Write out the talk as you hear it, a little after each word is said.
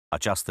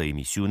Această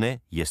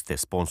emisiune este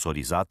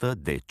sponsorizată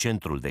de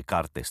Centrul de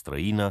Carte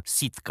Străină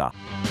Sitka.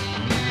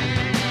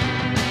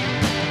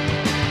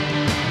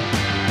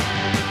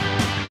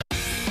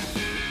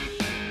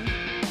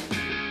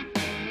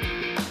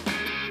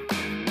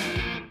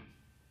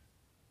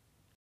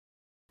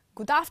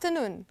 Good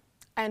afternoon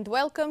and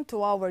welcome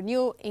to our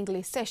new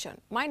English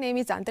session. My name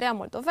is Andreea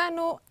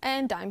Moldoveanu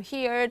and I'm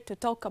here to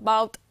talk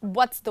about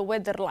what's the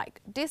weather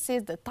like. This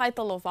is the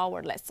title of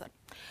our lesson.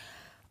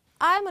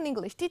 I'm an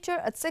English teacher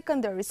at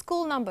secondary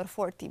school number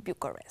 40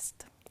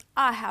 Bucharest.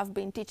 I have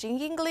been teaching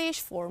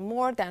English for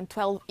more than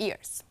 12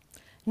 years.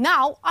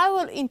 Now I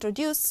will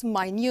introduce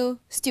my new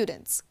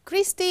students,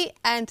 Christy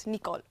and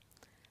Nicole.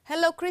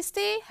 Hello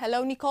Christy,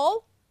 hello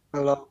Nicole.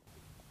 Hello.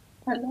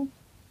 Hello.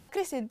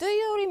 Christy, do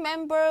you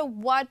remember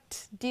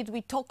what did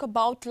we talk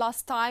about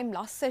last time,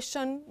 last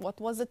session?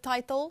 What was the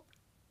title?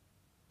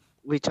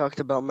 We talked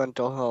about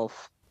mental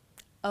health.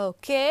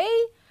 Okay.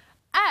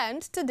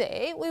 And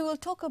today we will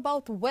talk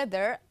about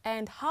weather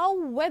and how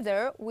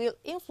weather will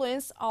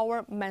influence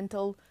our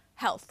mental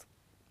health.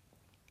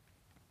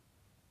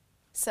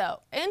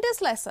 So, in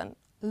this lesson,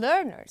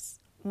 learners,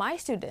 my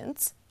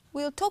students,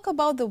 will talk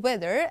about the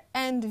weather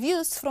and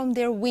views from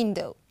their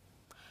window.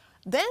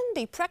 Then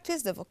they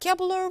practice the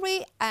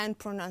vocabulary and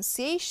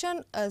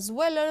pronunciation as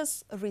well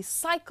as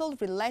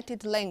recycled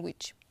related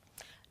language.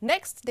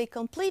 Next, they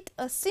complete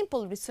a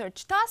simple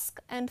research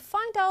task and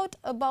find out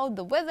about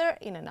the weather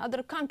in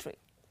another country.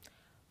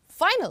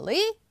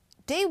 Finally,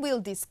 they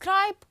will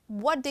describe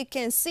what they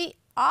can see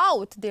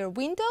out their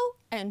window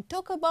and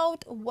talk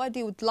about what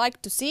they would like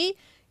to see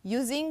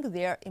using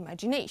their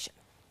imagination.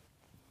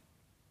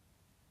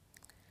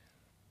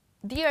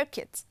 Dear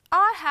kids,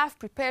 I have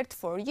prepared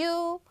for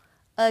you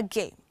a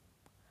game.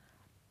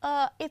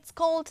 It's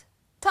called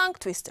Tongue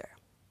Twister.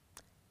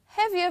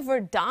 Have you ever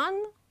done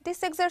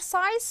this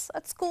exercise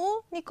at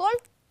school, Nicole?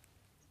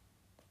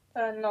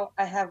 No,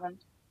 I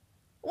haven't.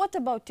 What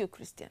about you,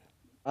 Christian?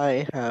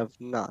 I have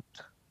not.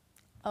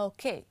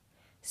 Okay,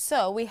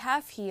 so we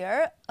have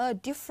here a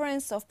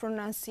difference of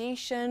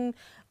pronunciation,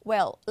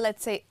 well,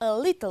 let's say a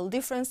little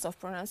difference of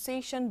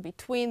pronunciation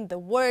between the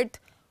word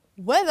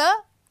weather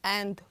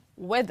and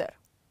weather.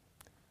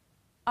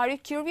 Are you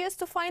curious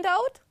to find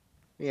out?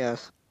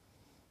 Yes.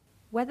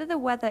 Whether the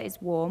weather is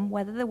warm,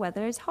 whether the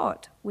weather is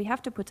hot. We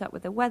have to put up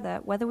with the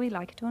weather whether we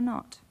like it or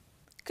not.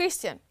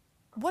 Christian,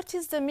 what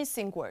is the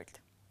missing word?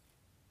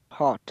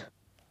 Hot.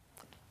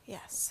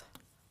 Yes.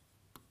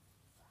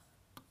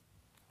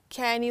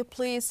 Can you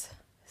please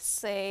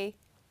say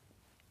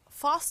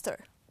faster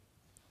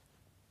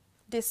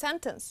this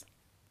sentence?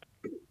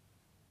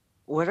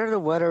 Whether the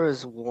weather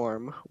is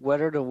warm,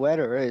 whether the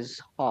weather is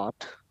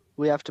hot,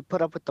 we have to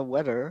put up with the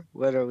weather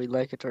whether we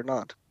like it or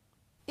not.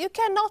 You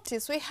can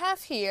notice we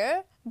have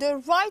here the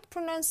right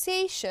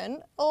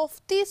pronunciation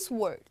of this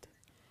word.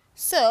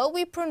 So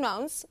we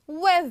pronounce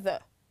weather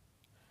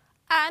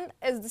and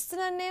as the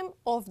synonym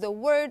of the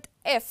word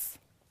if.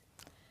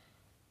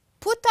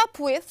 Put up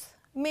with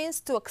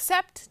means to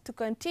accept, to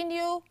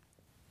continue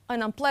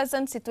an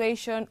unpleasant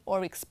situation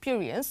or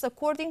experience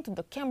according to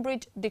the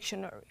Cambridge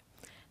Dictionary.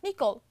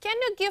 Nicole, can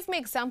you give me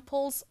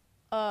examples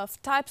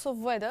of types of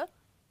weather?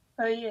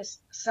 Yes,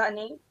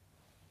 sunny,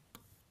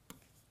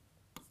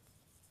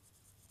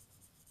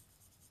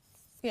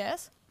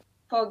 Yes.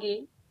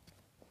 foggy,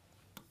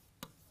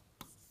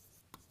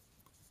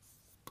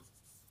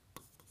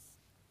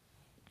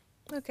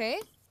 Okay.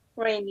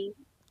 rainy,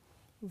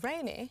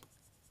 Rainy.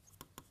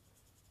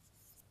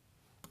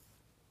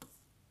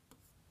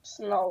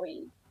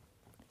 snowy,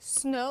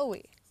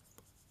 Snowy.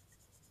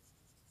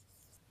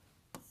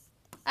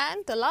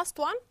 And the last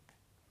one,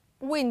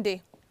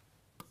 windy.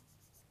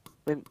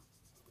 When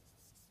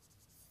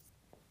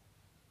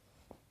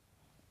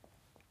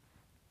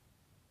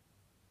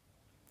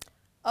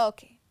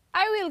Okay,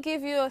 I will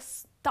give you a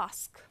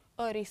task,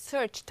 a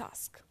research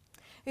task.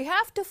 You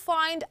have to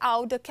find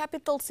out the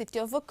capital city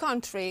of a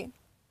country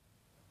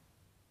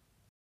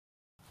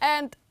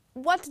and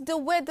what the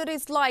weather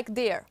is like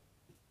there.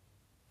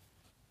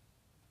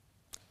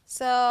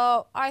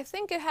 So I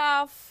think you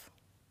have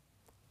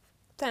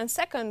 10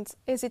 seconds.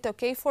 Is it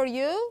okay for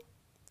you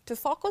to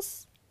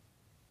focus?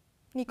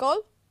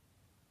 Nicole,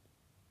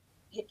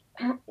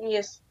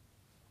 yes,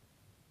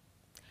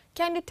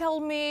 can you tell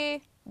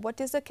me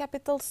what is the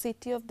capital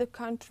city of the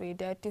country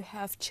that you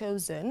have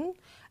chosen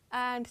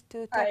and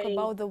to talk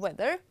about the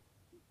weather?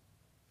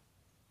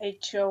 I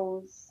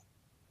chose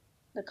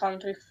the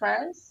country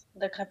France.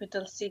 The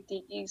capital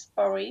city is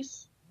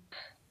Paris.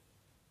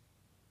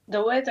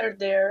 The weather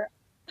there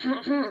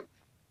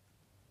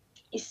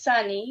is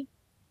sunny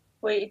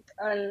with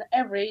an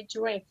average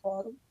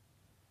rainfall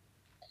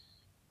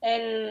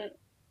and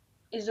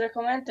is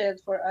recommended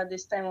for at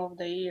this time of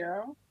the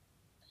year.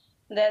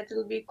 That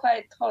will be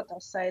quite hot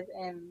outside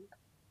and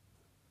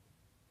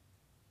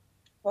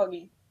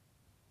foggy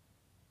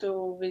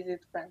to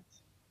visit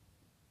friends.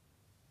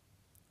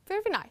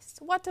 Very nice.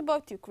 What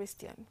about you,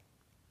 Christian?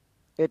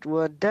 it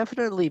would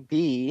definitely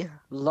be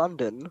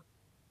London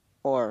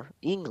or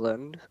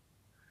England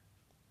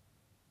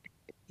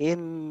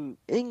In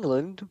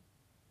England,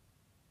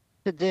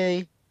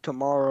 today,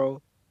 tomorrow,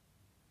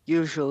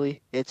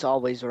 usually it's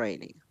always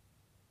raining.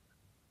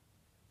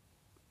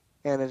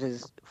 And it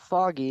is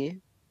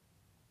foggy,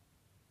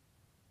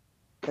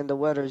 and the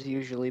weather is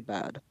usually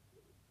bad.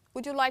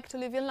 Would you like to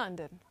live in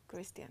London,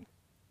 Christian?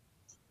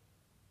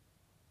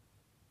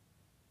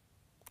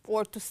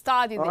 Or to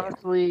study there?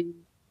 Honestly,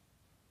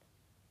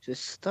 to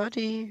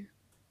study,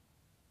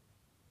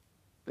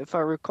 if I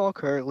recall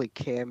correctly,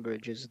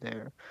 Cambridge is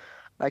there.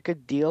 I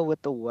could deal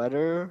with the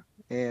weather,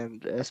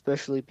 and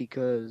especially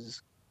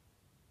because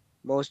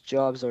most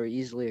jobs are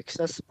easily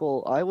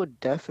accessible, I would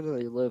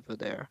definitely live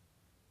there.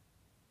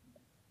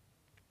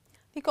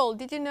 Nicole,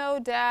 did you know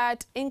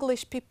that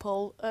English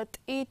people at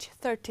each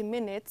 30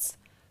 minutes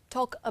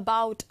talk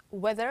about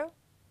weather?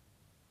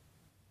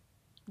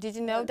 Did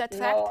you know that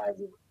fact? No, I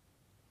didn't.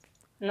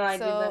 No, I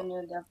So- didn't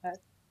know that fact.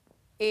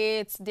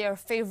 It's their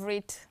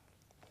favorite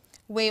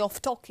way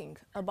of talking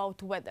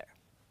about weather.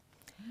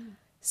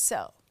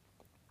 So,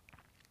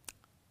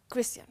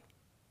 Christian,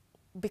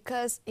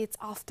 because it's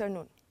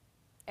afternoon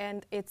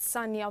and it's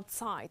sunny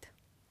outside,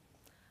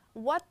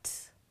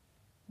 what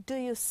do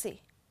you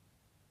see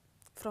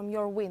from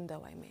your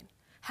window, I mean?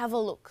 Have a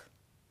look.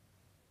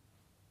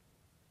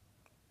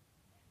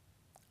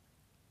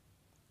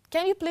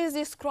 Can you please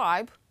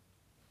describe?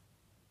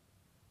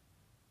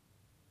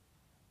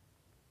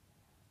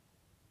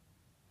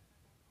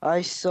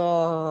 I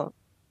saw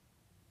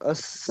a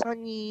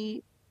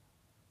sunny,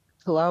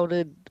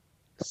 clouded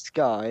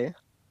sky.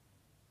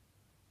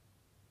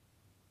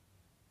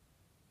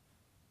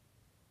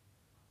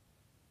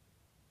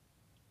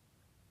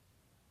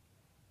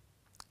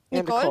 And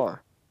a Nicole?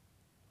 car.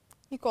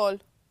 Nicole,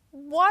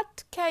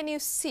 what can you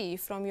see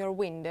from your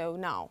window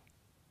now?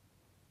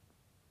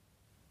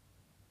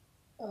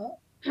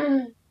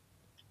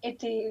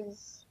 It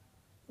is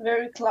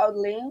very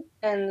cloudy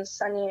and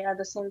sunny at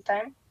the same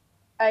time.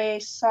 I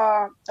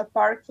saw a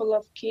park full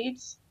of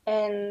kids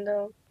and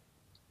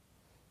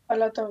a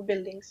lot of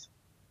buildings.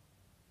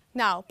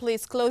 Now,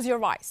 please close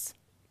your eyes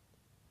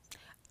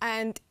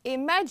and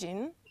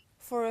imagine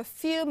for a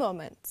few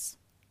moments,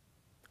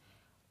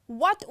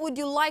 what would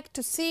you like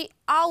to see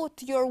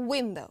out your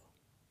window?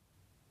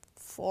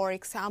 For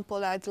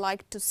example, I'd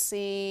like to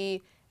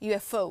see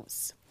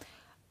UFOs.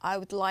 I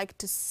would like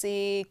to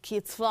see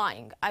kids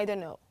flying. I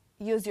don't know.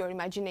 Use your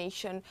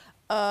imagination.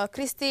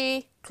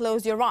 Christy,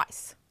 close your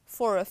eyes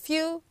for a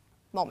few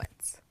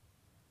moments.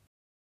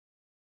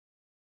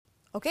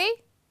 Okay?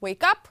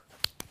 Wake up.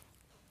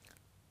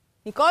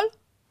 Nicole,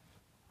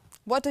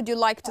 what would you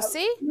like to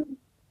see?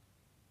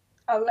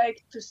 I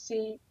like to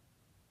see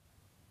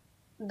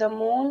the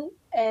moon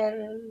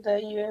and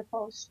the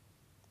UFOs.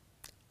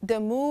 The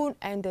moon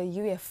and the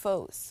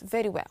UFOs.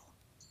 Very well.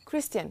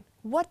 Christian,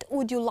 what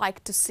would you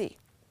like to see?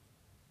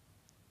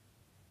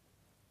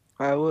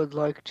 I would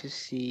like to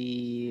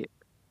see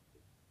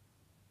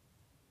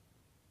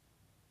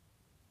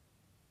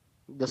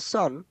the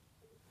sun.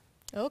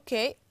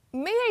 Okay.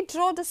 May I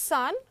draw the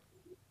sun?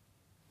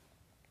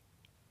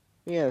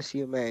 Yes,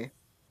 you may.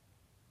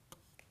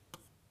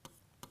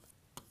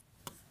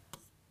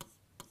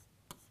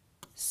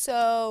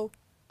 So,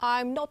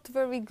 I'm not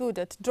very good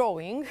at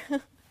drawing.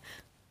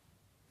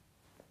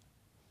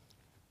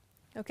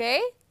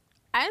 Okay?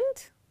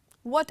 And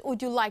what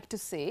would you like to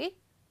see?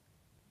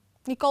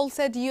 Nicole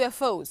said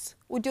UFOs.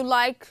 Would you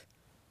like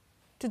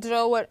to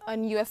draw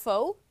an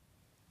UFO?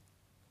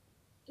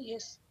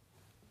 Yes.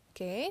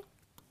 Okay.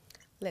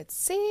 Let's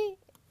see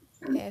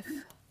if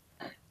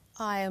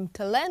I am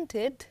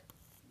talented.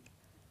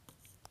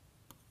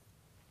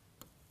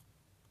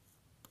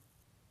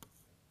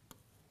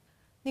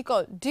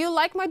 Nicole, do you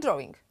like my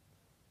drawing?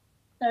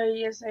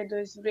 Yes, I do.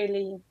 It's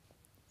really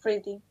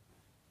pretty.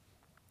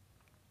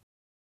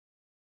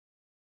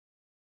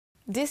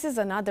 This is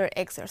another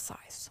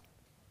exercise.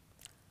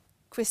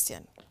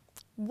 Christian,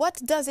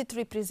 what does it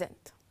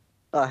represent?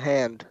 A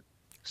hand.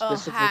 A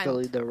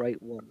Specifically hand. the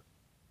right one.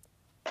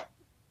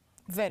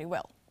 Very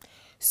well.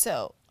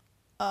 So,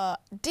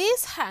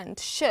 this hand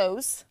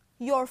shows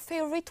your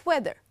favorite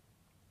weather.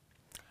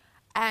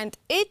 And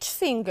each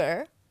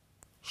finger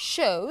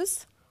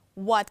shows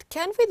what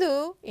can we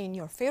do in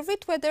your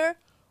favorite weather,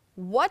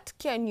 what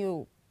can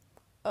you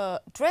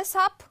dress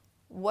up,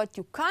 what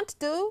you can't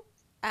do,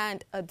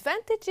 and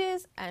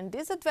advantages and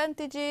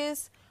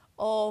disadvantages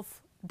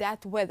of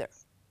that weather.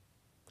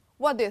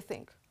 What do you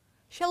think?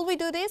 Shall we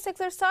do this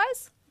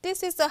exercise?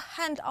 This is a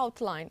hand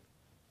outline,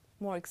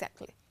 more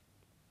exactly.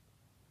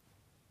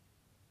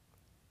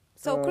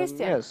 So,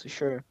 Christian, Yes,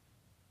 sure.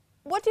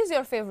 what is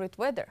your favorite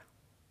weather?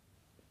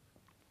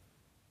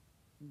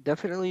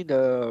 Definitely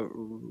the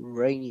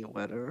rainy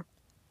weather.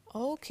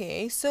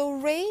 Okay, so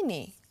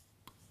rainy.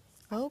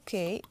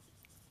 Okay.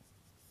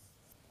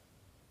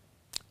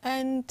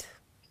 And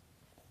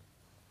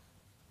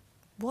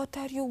what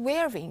are you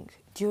wearing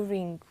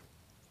during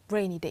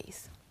rainy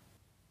days?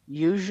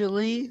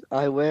 Usually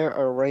I wear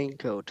a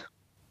raincoat.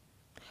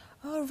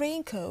 A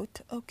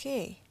raincoat,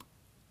 okay.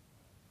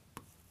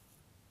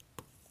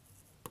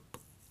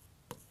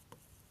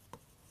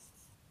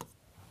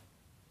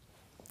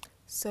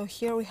 So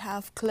here we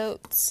have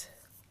clothes.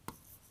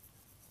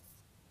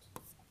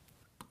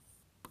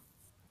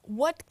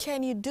 What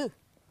can you do?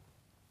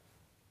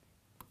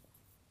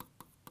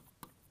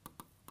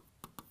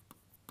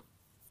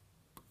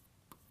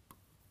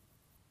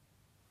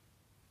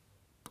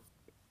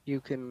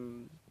 You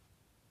can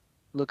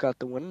look out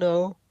the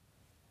window,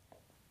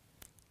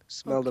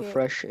 smell the Okay.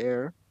 fresh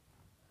air.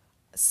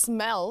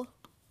 Smell.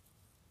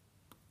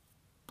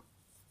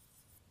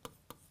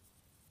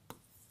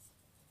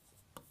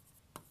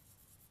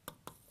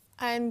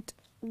 And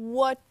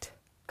what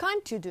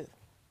can't you do?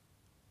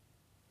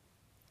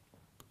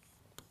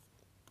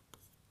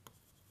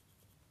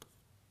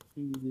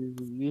 You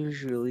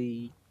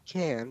usually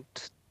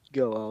can't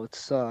go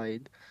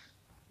outside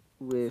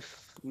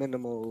with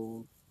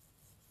minimal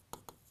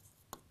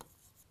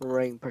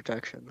rain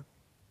protection,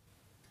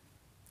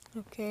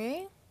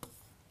 Okay.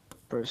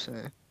 per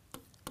se.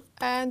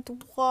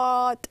 And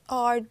what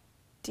are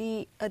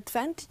the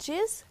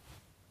advantages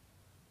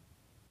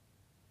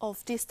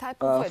of this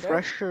type of weather?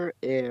 Fresher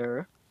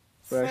air,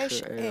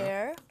 Fresh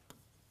air.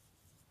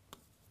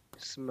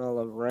 smell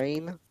of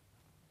rain,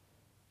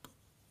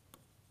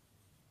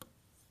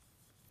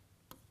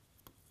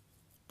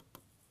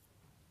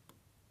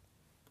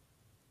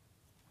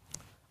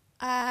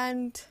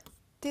 And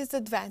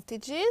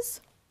disadvantages?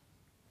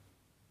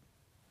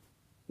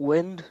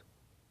 wind.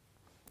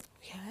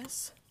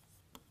 Yes.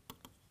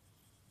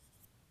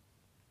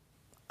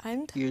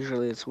 And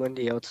Usually it's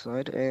windy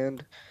outside,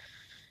 and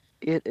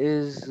it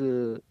is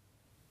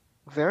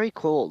very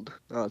cold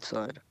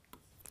outside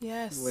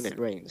yes. when it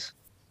rains.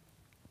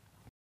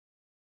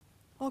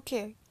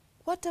 Okay.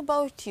 What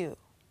about you,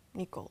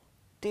 Nicole?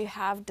 Do you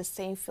have the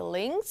same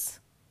feelings?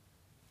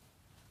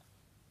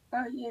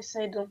 Yes,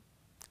 I do.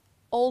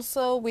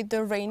 Also with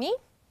the rainy?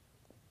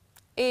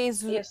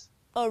 Is Yes.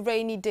 a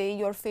rainy day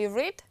your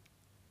favorite?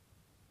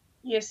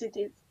 Yes, it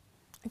is.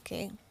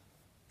 Okay.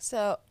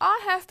 So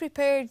I have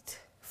prepared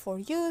for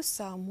you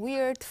some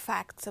weird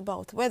facts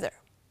about weather.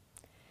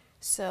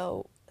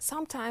 So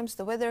sometimes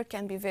the weather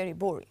can be very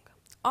boring.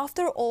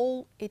 After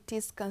all, it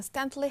is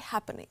constantly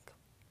happening.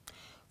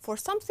 For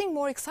something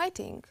more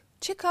exciting,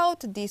 check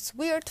out these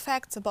weird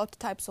facts about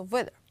types of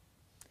weather.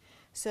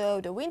 So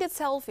the wind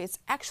itself is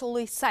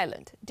actually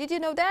silent. Did you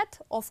know that?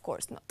 Of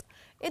course not.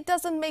 It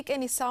doesn't make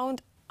any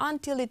sound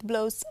until it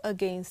blows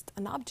against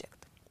an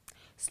object.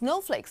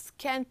 Snowflakes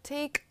can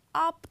take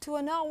up to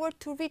an hour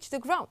to reach the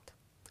ground.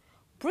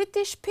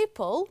 British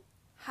people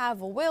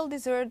have a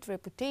well-deserved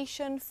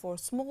reputation for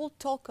small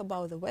talk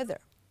about the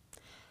weather.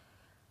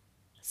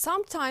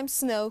 Sometimes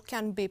snow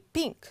can be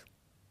pink.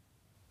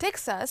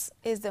 Texas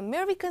is the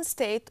American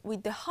state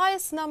with the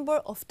highest number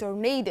of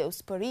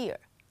tornadoes per year,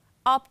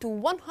 up to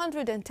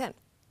 110.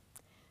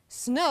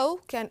 Snow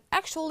can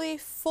actually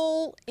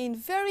fall in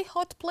very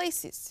hot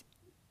places.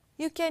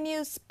 You can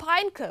use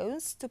pine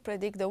cones to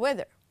predict the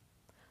weather.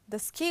 The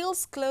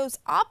scales close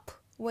up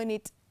when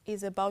it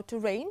is about to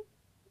rain,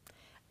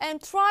 and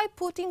try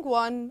putting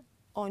one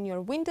on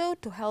your window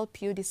to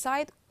help you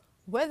decide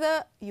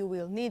whether you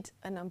will need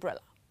an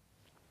umbrella.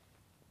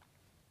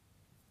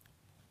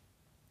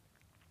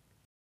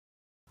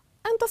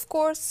 And of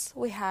course,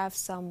 we have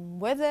some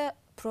weather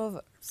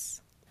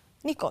proverbs.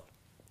 Nicole,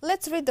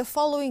 let's read the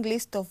following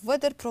list of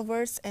weather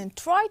proverbs and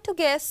try to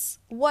guess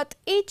what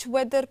each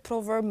weather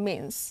proverb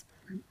means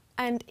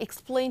and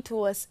explain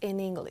to us in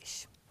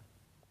English.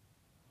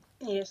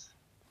 Yes.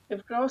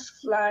 If crows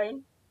fly,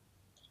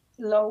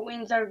 low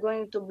winds are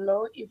going to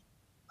blow. If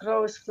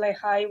crows fly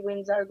high,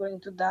 winds are going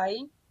to die.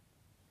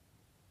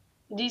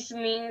 This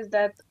means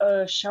that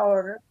a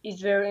shower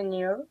is very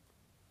near.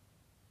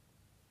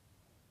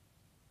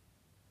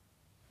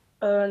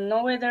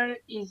 No weather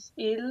is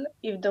ill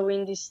if the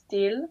wind is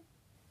still.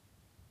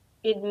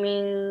 It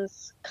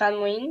means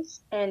calm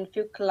winds and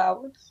few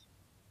clouds.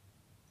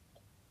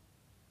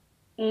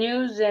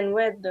 News and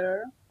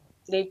weather,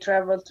 they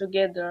travel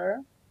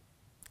together.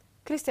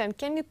 Christian,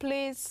 can you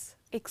please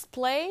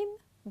explain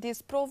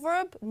this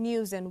proverb?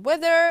 News and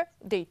weather,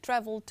 they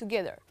travel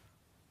together.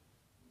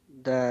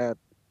 That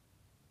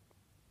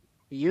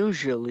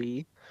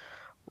usually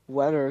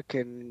weather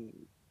can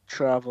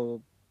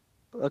travel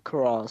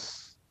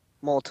across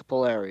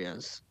multiple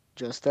areas,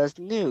 just as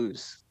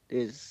news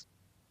is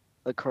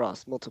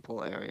across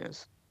multiple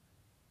areas.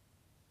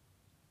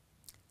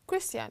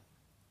 Christian,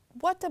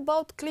 what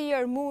about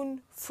clear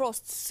moon,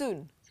 frost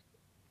soon?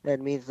 That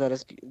means that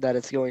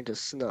it's going to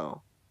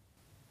snow.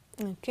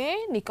 Okay,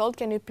 Nicole,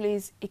 can you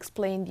please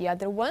explain the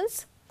other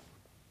ones?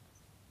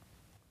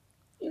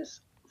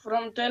 Yes,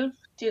 from 12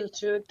 till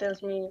 2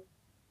 tells me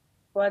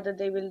what the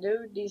day will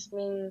do. This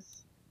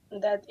means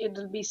that it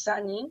will be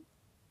sunny.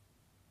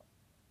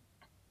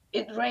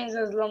 It rains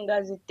as long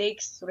as it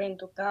takes rain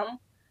to come.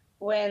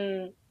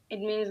 It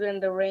means when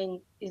the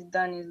rain is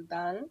done, is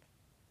done.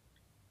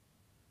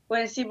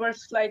 When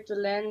seabirds fly to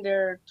land,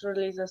 there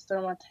truly is a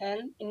storm at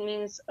hand. It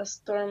means a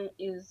storm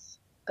is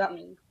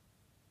coming.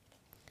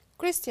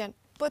 Christian,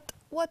 but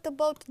what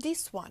about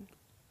this one?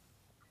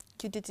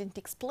 You didn't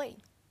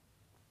explain.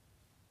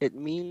 It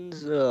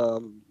means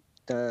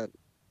that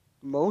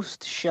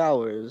most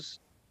showers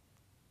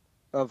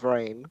of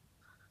rain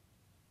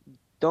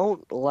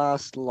don't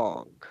last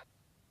long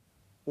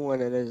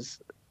when it is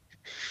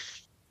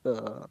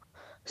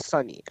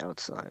sunny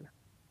outside.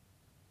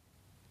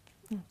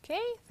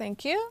 Okay,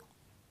 thank you.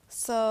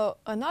 So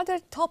another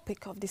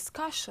topic of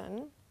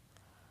discussion,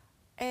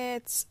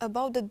 it's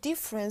about the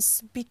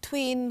difference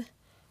between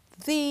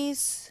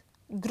these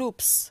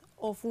groups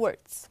of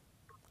words.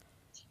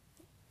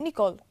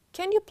 Nicole,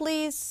 can you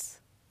please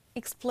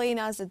explain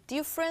us the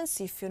difference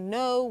if you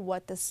know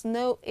what the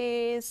snow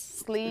is,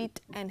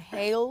 sleet and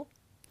hail?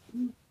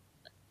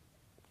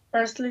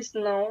 Firstly,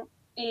 snow,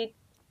 it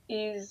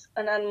is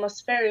an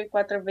atmospheric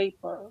water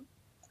vapor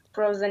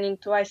frozen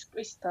into ice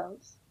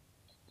crystals.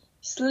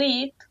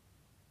 Sleet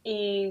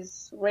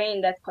is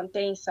rain that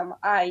contains some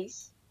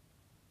ice,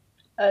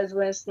 as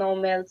when snow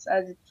melts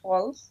as it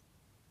falls.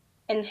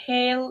 And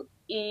hail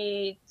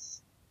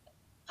is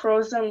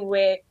frozen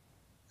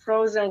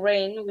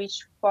rain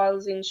which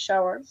falls in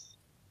showers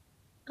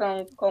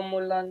from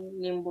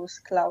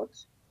cumulonimbus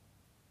clouds.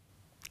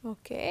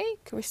 Okay,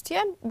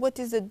 Christian, what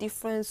is the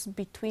difference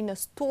between a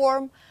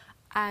storm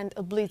and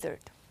a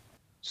blizzard?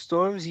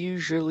 Storms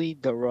usually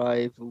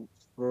derive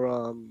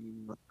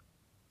from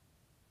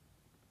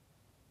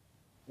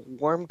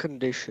warm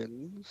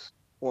conditions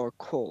or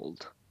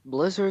cold.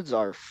 Blizzards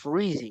are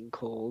freezing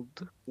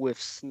cold with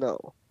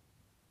snow.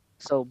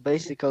 So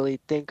basically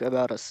think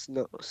about a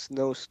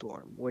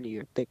snowstorm when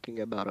you're thinking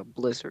about a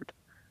blizzard.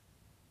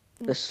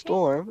 The Okay.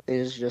 storm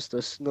is just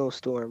a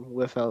snowstorm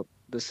without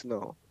the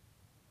snow.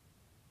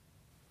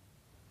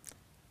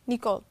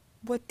 Nicole,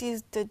 what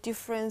is the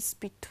difference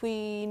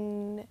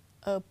between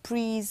a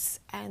breeze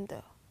and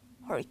a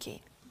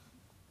hurricane?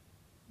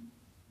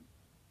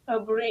 A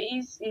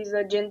breeze is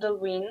a gentle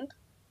wind,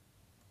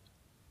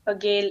 a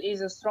gale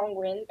is a strong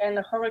wind, and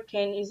a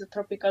hurricane is a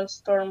tropical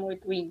storm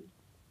with wind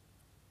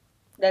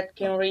that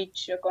can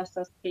reach a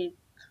constant speed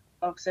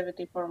of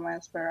 74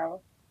 miles per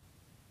hour.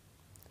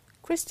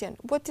 Christian,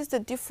 what is the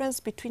difference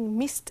between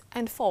mist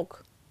and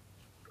fog?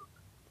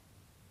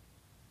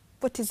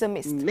 What is a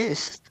mist?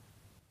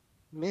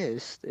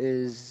 Mist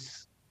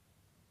is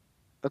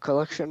a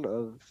collection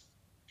of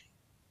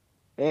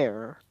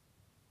air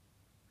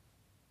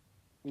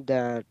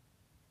that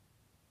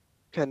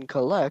can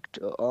collect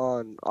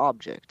on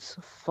objects.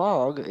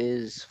 Fog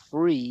is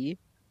free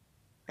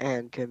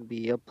and can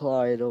be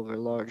applied over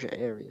large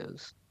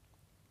areas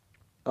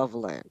of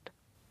land.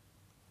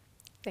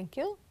 Thank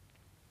you.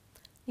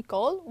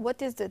 Nicole,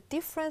 what is the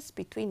difference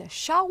between a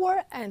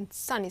shower and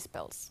sunny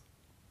spells?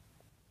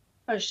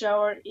 A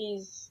shower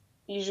is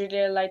usually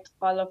a light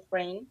fall of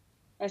rain,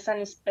 and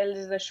sunny spell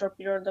is a short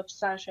period of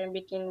sunshine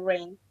between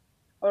rain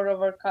or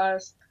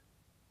overcast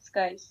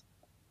skies.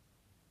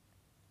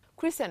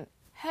 Christian,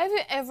 have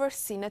you ever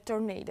seen a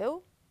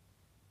tornado?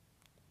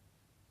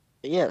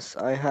 Yes,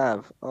 I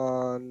have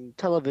on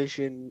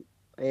television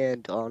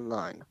and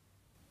online.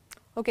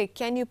 Okay,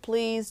 can you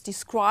please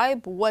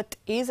describe what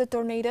is a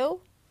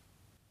tornado?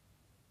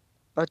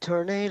 A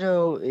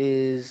tornado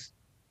is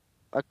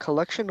a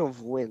collection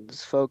of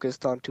winds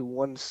focused onto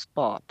one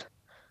spot.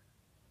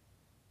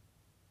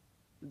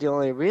 The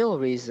only real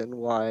reason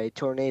why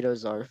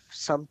tornadoes are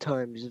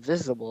sometimes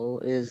visible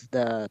is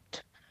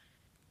that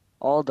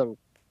all the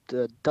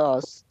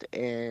dust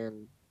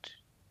and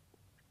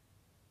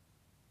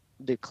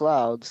the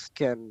clouds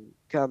can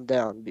come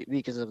down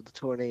because of the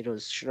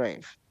tornado's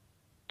strength.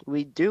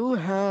 We do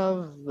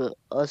have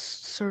a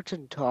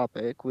certain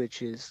topic,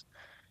 which is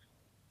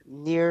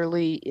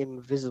nearly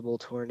invisible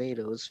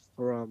tornadoes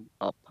from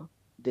up.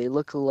 They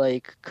look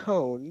like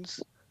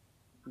cones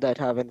that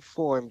haven't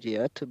formed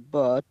yet,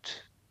 but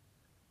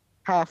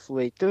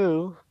halfway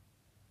through,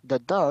 the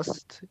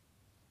dust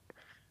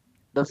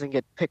doesn't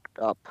get picked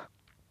up.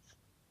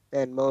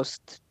 And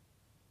most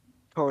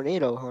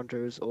tornado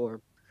hunters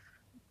or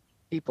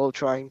people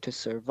trying to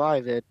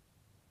survive it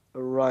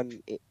run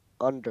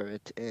under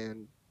it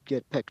and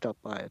get picked up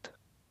by it.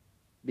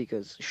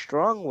 Because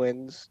strong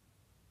winds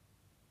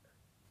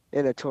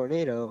in a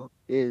tornado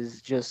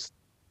is just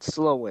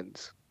slow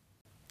winds.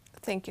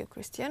 Thank you,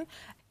 Christian.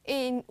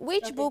 In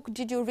which book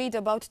did you read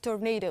about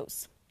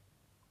tornadoes?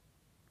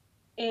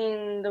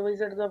 In The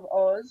Wizard of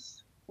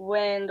Oz,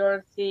 when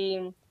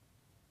Dorothy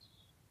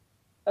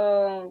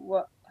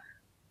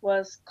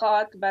was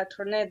caught by a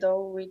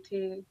tornado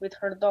with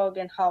her dog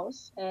and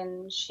house,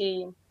 and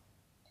she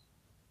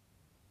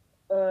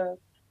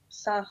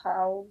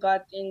somehow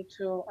got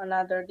into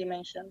another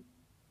dimension.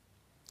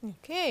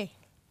 Okay.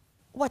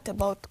 What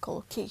about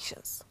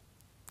collocations?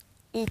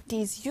 It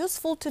is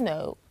useful to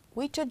know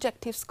which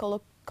adjectives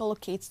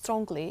collocate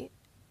strongly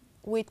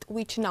with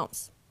which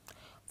nouns.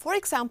 For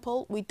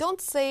example, we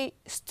don't say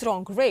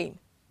strong rain,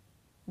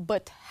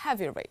 but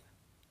heavy rain.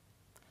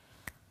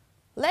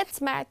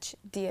 Let's match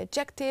the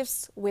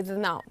adjectives with the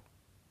noun,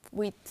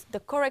 with the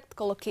correct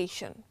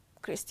collocation.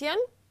 Christian,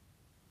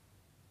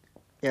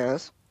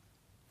 Yes.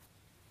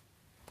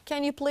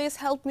 can you please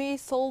help me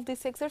solve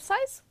this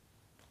exercise?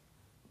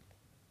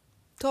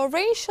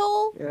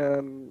 Torrential,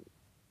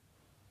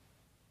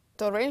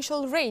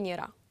 torrential rain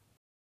era.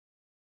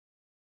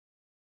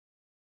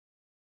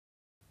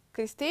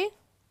 Cristi?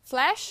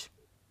 Flash?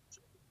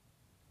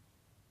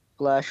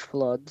 Flash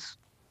floods.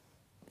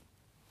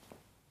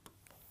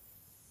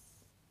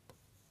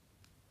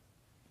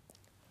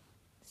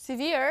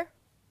 Severe?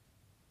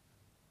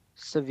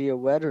 Severe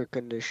weather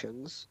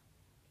conditions.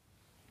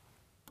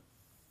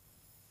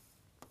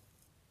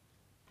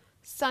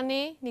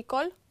 Sunny,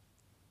 Nicole?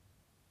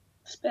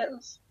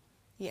 Spells.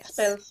 Yes.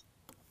 Spells.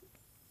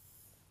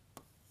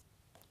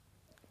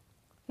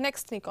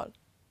 Next, Nicole.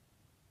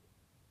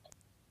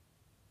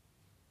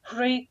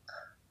 Freak.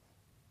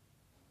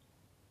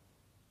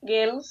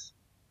 Gales.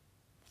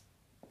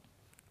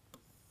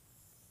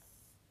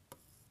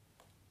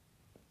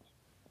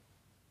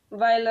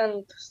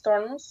 Violent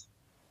storms.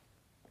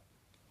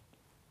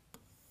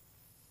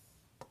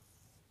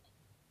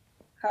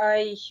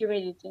 High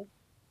humidity.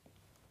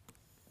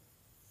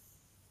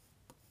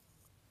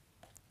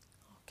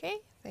 Okay,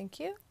 thank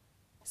you.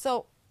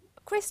 So,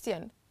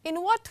 Christian,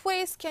 in what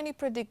ways can you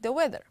predict the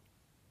weather?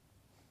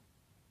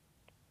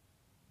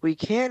 We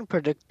can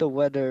predict the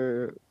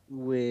weather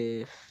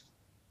with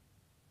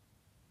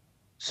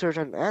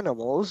certain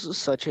animals,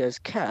 such as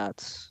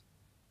cats.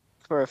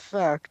 For a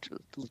fact,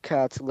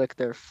 cats lick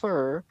their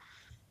fur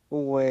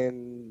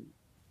when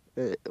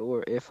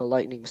or if a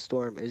lightning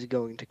storm is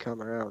going to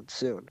come around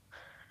soon,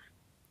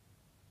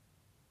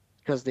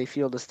 because they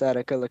feel the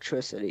static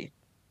electricity.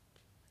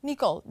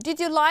 Nicole, did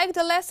you like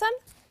the lesson?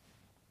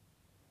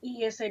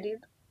 Yes, I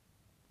did.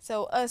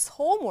 So as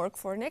homework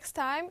for next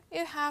time,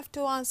 you have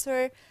to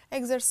answer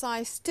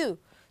exercise 2.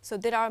 So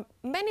there are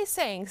many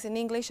sayings in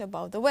English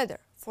about the weather.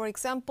 For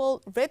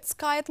example, red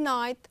sky at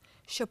night,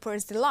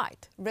 shepherd's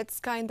delight. Red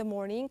sky in the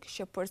morning,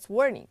 shepherd's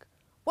warning.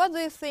 What do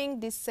you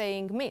think this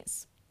saying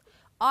means?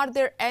 Are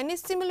there any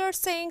similar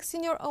sayings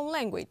in your own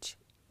language?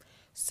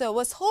 So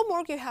as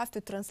homework, you have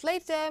to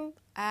translate them,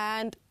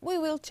 and we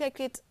will check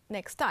it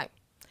next time.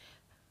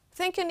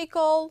 Thank you,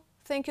 Nicole.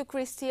 Thank you,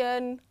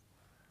 Christian.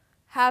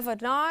 Have a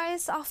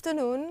nice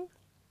afternoon.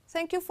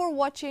 Thank you for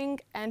watching,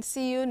 and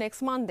see you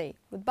next Monday.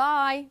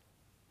 Goodbye.